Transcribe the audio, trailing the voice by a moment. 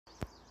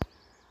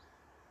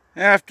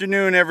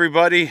Afternoon,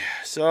 everybody.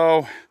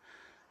 So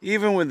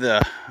even with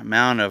the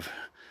amount of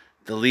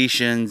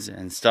deletions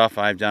and stuff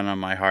I've done on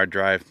my hard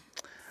drive,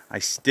 I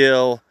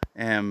still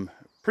am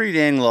pretty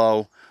dang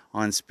low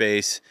on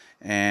space,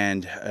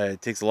 and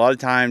it takes a lot of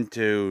time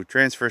to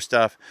transfer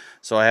stuff,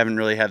 so I haven't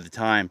really had the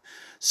time.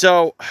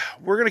 So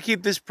we're gonna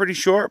keep this pretty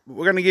short.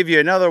 We're gonna give you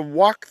another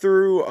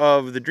walkthrough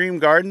of the Dream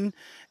Garden,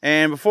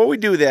 and before we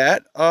do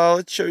that,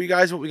 let's show you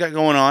guys what we got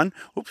going on.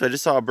 Oops, I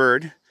just saw a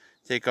bird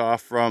take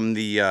off from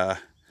the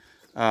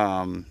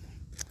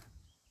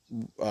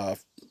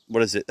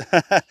what is it?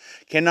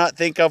 Cannot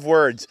think of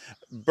words.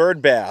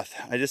 Bird bath.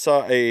 I just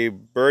saw a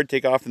bird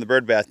take off from the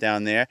bird bath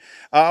down there.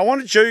 I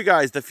wanted to show you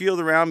guys the field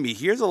around me.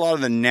 Here's a lot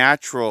of the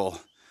natural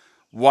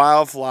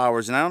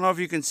wildflowers, and I don't know if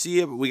you can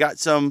see it, but we got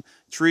some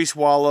tree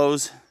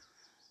swallows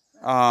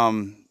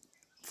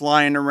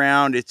flying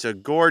around. It's a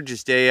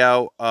gorgeous day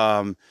out.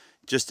 The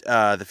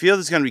field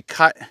is going to be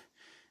cut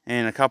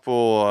in a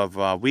couple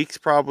of weeks,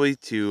 probably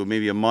to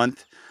maybe a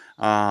month.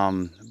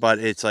 But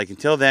it's like,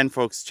 until then,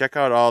 folks, check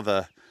out all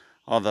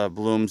the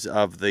blooms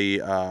of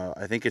the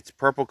I think it's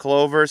purple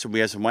clover. So we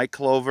have some white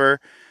clover,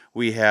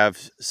 we have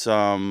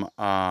some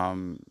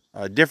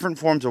different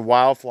forms of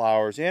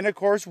wildflowers, and of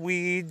course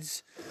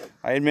weeds.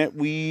 I admit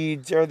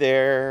weeds are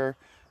there.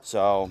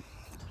 So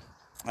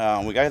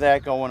we got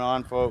that going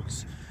on,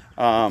 folks.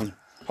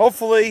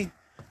 Hopefully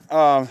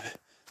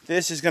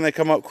this is going to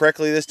come out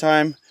correctly this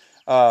time.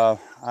 I'm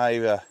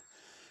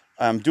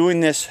doing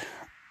this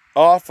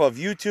off of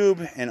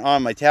YouTube and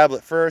on my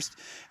tablet first,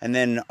 and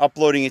then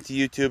uploading it to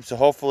YouTube. So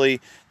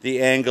hopefully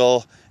the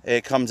angle,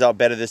 it comes out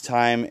better this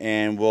time,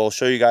 and we'll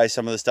show you guys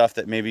some of the stuff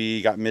that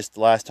maybe got missed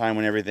last time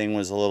when everything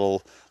was a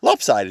little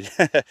lopsided.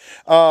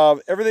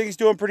 Everything's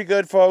doing pretty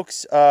good,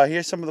 folks.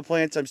 Here's some of the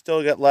plants I've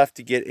still got left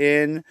to get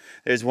in.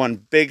 There's one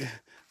big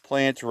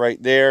plant right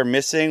there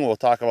missing. We'll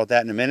talk about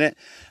that in a minute.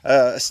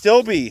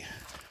 Stilby,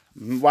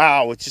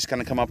 wow, it's just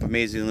going to come up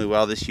amazingly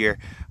well this year.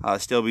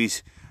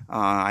 Stilby's,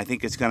 I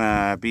think it's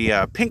gonna be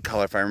a pink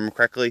color if I remember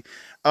correctly.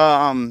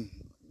 The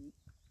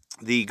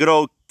good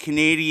old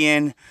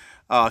Canadian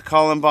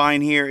columbine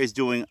here is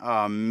doing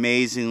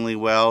amazingly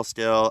well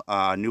still.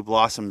 New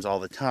blossoms all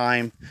the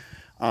time.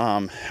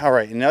 All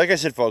right, and like I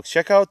said, folks,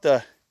 check out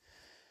the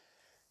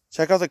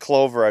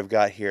clover I've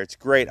got here. It's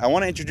great. I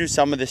want to introduce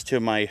some of this to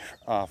my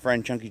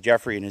friend Chunky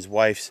Jeffrey and his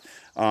wife's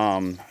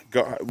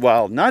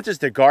well, not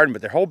just their garden,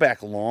 but their whole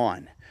back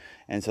lawn.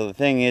 And so the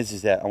thing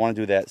is that I want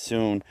to do that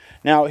soon.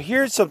 Now,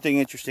 here's something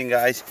interesting,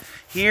 guys.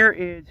 Here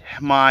is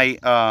my,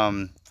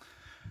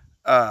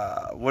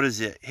 what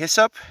is it?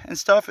 Hyssop and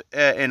stuff.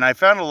 And I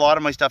found a lot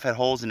of my stuff had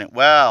holes in it.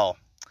 Well,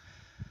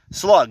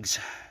 slugs.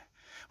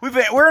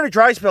 We're in a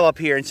dry spell up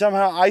here, and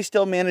somehow I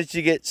still managed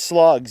to get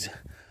slugs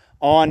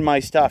on my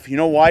stuff. You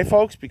know why,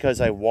 folks? Because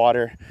I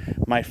water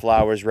my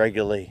flowers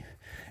regularly.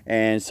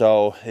 And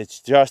so it's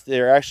just,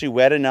 they're actually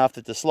wet enough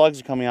that the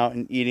slugs are coming out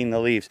and eating the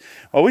leaves.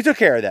 Well, we took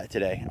care of that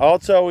today.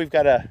 Also, we've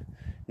got a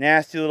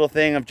nasty little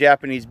thing of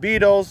Japanese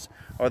beetles,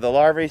 or the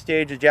larvae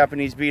stage of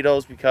Japanese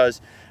beetles, because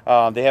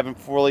they haven't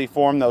fully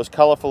formed those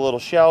colorful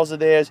little shells of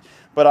theirs.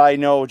 But I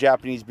know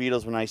Japanese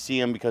beetles when I see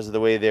them because of the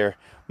way they're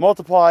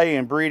multiplying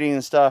and breeding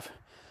and stuff.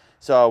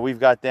 So we've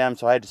got them.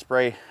 So I had to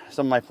spray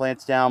some of my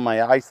plants down,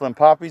 my Iceland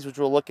poppies, which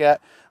we'll look at.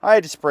 I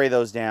had to spray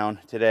those down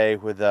today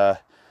with a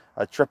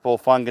triple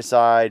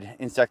fungicide,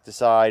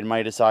 insecticide,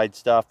 miticide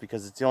stuff,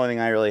 because it's the only thing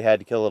I really had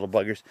to kill little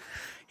buggers.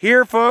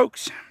 Here,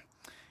 folks,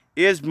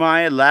 is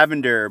my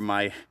lavender,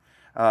 my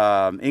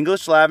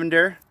English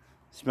lavender.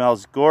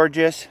 Smells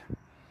gorgeous.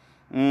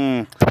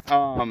 Friend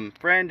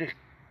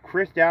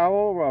Chris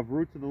Dowell of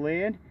Roots of the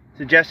Land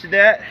suggested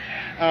that.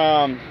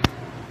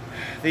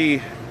 The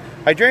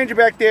hydrangea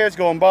back there is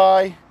going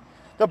by.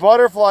 The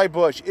butterfly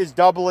bush is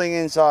doubling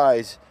in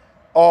size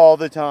all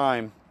the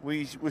time.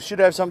 We should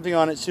have something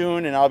on it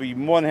soon, and I'll be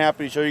more than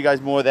happy to show you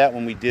guys more of that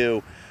when we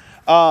do.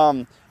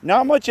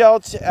 Not much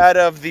else out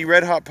of the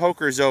red hot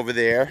pokers over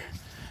there.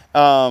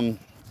 And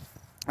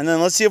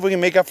then let's see if we can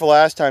make up for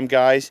last time,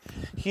 guys.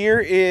 Here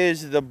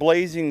is the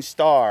blazing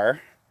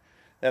star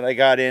that I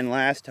got in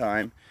last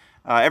time.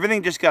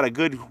 Everything just got a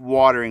good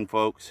watering,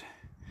 folks.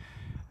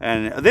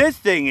 And this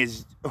thing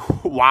is,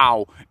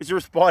 wow, it's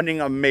responding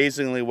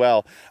amazingly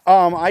well.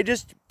 I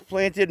just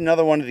planted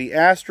another one of the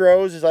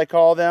Astros, as I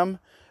call them,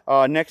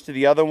 next to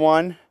the other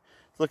one.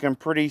 It's looking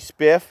pretty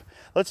spiff.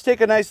 Let's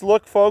take a nice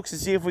look, folks, and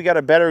see if we got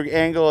a better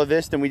angle of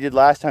this than we did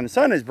last time. The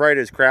sun is bright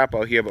as crap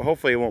out here, but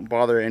hopefully it won't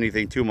bother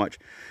anything too much.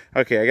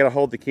 Okay, I gotta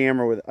hold the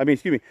camera with, I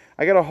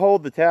gotta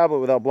hold the tablet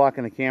without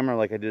blocking the camera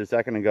like I did a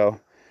second ago.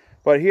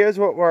 But here's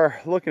what we're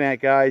looking at,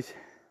 guys.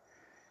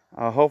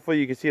 Hopefully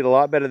you can see it a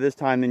lot better this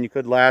time than you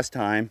could last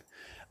time.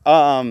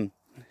 The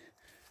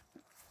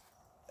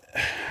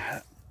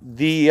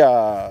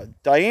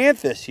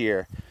dianthus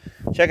here,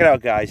 check it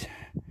out, guys.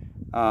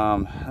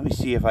 Let me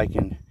see if I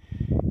can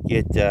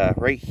get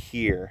right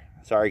here.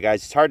 Sorry,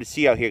 guys, it's hard to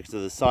see out here because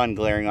of the sun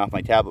glaring off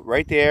my tablet.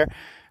 Right there,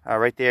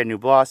 new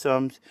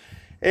blossoms.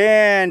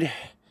 And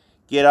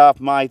Get off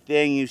my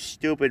thing, you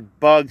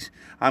stupid bugs.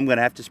 I'm going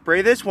to have to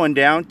spray this one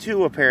down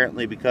too,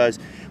 apparently, because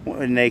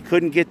when they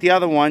couldn't get the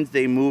other ones,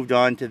 they moved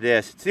on to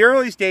this. It's the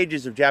early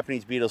stages of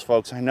Japanese beetles,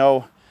 folks. I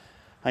know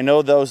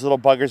those little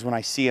buggers when I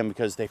see them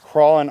because they're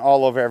crawling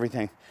all over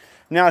everything.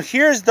 Now,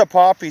 here's the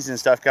poppies and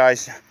stuff,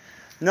 guys.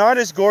 Not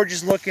as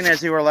gorgeous looking as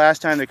they were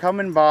last time. They're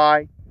coming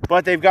by,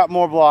 but they've got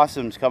more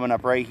blossoms coming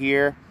up right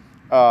here.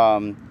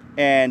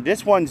 And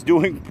this one's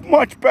doing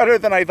much better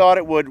than I thought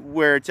it would,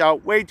 where it's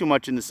out way too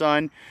much in the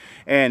sun.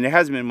 And there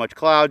hasn't been much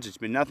clouds. It's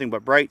been nothing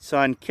but bright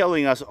sun,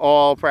 killing us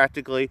all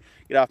practically.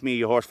 Get off me,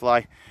 you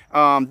horsefly.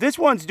 This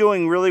one's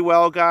doing really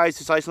well, guys.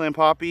 This Iceland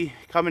poppy,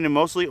 coming in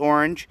mostly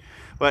orange.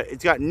 But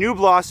it's got new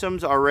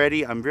blossoms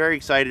already. I'm very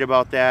excited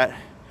about that.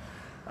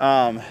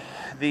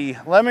 The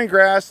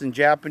lemongrass and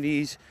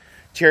Japanese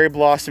cherry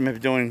blossom have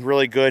been doing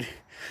really good.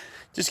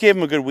 Just gave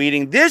them a good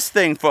weeding. This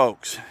thing,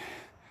 folks,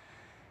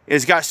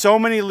 it's got so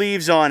many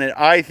leaves on it.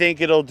 I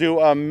think it'll do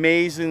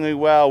amazingly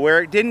well.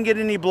 Where it didn't get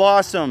any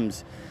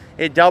blossoms,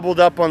 it doubled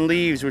up on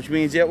leaves, which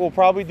means it will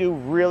probably do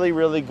really,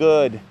 really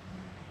good.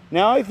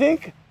 Now I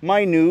think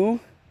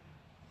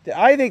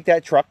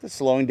that truck that's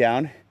slowing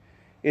down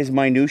is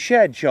my new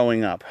shed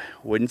showing up.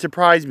 Wouldn't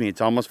surprise me.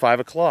 It's almost 5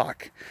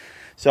 o'clock.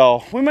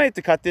 So we might have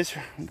to cut this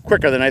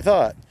quicker than I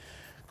thought.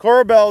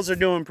 Coral bells are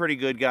doing pretty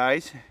good,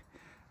 guys.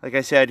 Like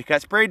I said,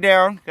 got sprayed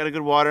down, got a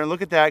good water. And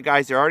look at that,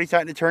 guys. They're already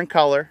starting to turn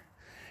color.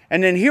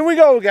 And then here we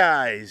go,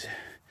 guys.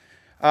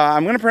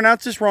 I'm going to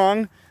pronounce this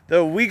wrong. The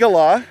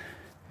Wigala.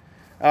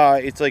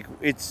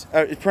 It's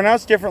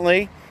pronounced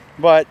differently,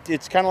 but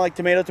it's kind of like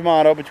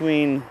tomato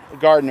between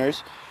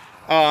gardeners.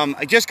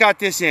 I just got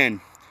this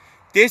in.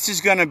 This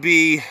is going to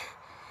be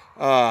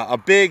a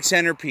big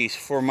centerpiece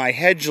for my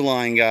hedge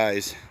line,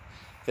 guys,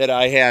 that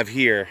I have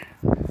here.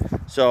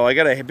 So I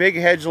got a big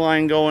hedge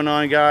line going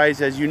on,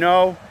 guys. As you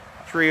know,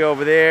 tree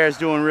over there is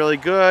doing really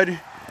good.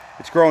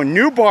 It's growing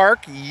new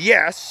bark,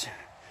 yes,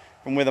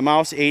 from where the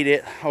mouse ate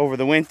it over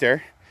the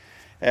winter.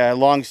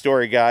 Long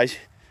story, guys.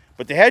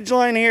 But the hedge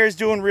line here is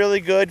doing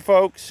really good,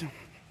 folks.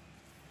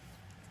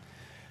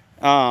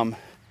 And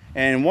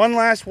one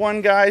last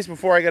one, guys,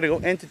 before I got to go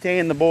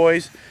entertain the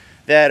boys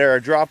that are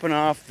dropping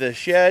off the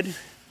shed.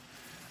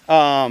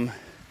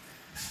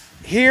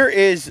 Here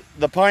is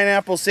the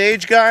pineapple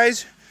sage,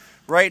 guys,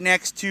 right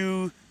next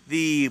to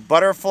the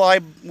butterfly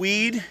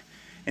weed,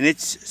 and it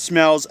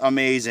smells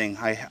amazing.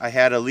 I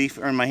had a leaf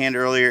in my hand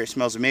earlier. It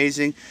smells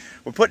amazing.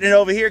 We're putting it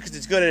over here because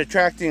it's good at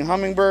attracting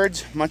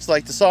hummingbirds, much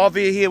like the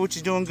salvia here, which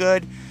is doing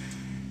good.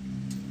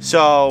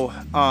 So,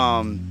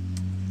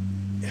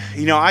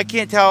 you know, I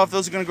can't tell if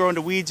those are going to grow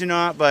into weeds or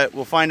not, but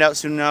we'll find out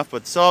soon enough.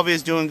 But the salvia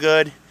is doing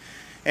good.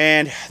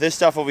 And this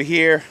stuff over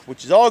here,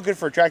 which is all good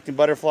for attracting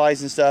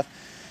butterflies and stuff,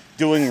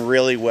 doing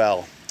really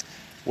well.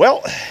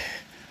 Well,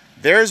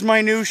 there's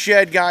my new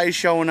shed, guys,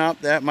 showing up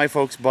that my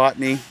folks bought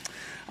me.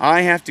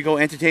 I have to go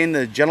entertain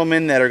the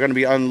gentlemen that are going to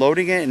be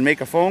unloading it and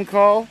make a phone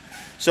call.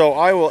 So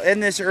I will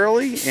end this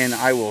early, and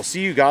I will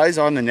see you guys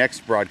on the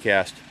next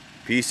broadcast.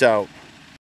 Peace out.